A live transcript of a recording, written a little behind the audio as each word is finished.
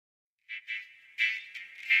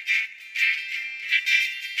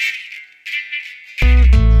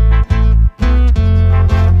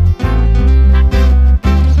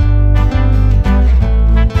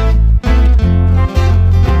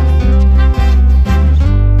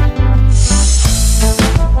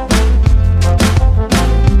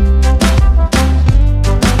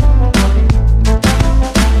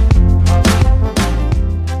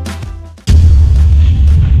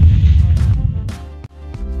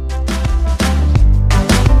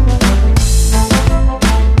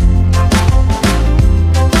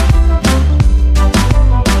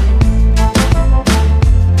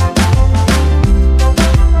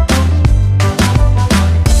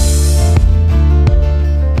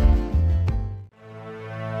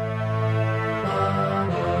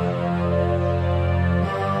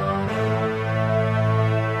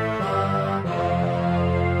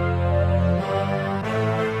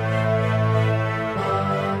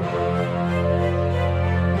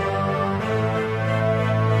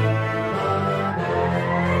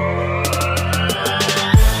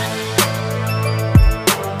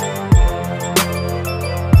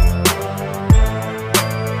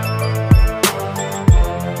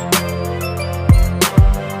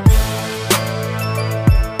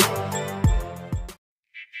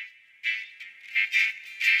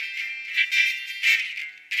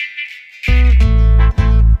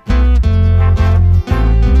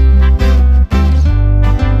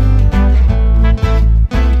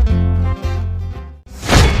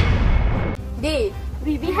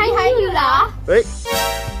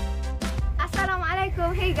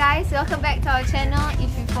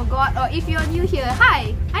you're new here,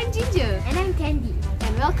 hi, I'm Ginger. And I'm Candy.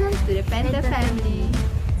 And welcome to the Panther family.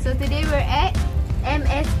 So today we're at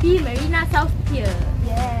MSP Marina South Pier.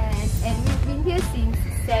 Yes, and we've been here since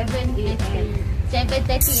 7 a.m.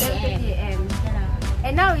 7:30 a.m.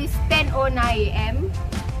 And now it's 10:09 a.m.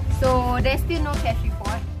 So there's still no catch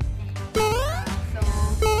report. So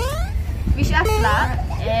wish us luck.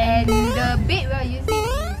 And the bait we're using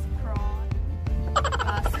is prawn,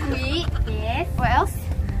 squid. Yes. What else?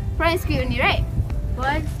 Prawn and squid only, right?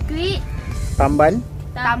 Prawn, squid, Tamban.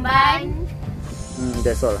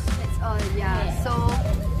 That's all. That's all, yeah. So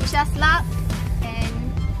wish us luck and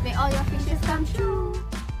may all your fishes come true.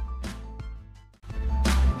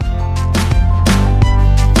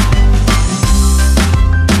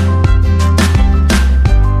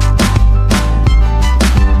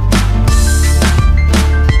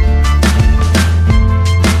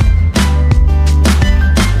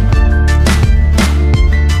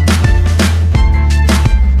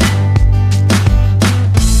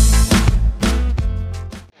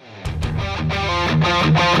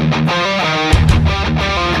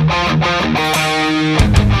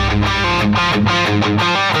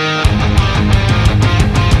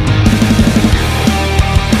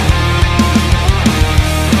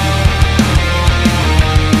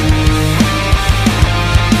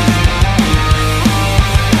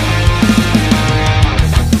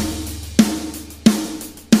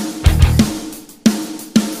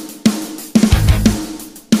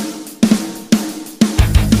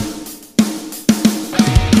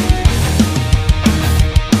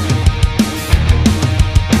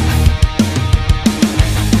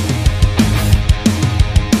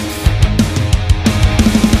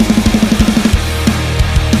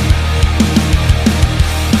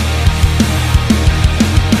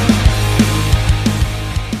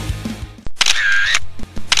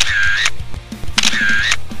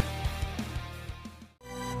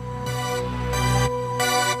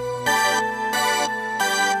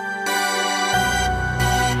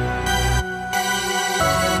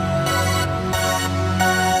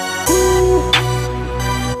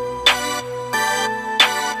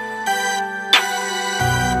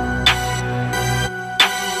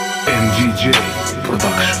 DJ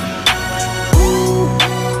Production.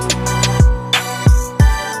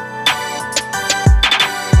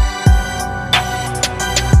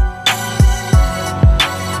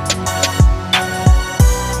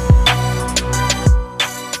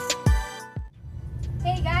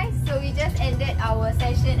 Hey guys, so we just ended our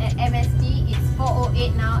session at MSP. It's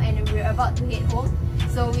 4:08 now and we're about to head home.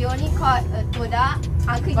 So we only caught a todak.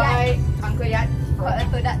 Uncle Yat caught a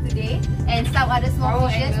todak today and some other small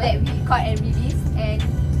fishes that we caught and released, and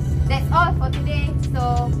that's all for today.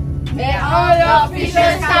 So may all your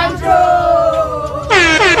fishes come true!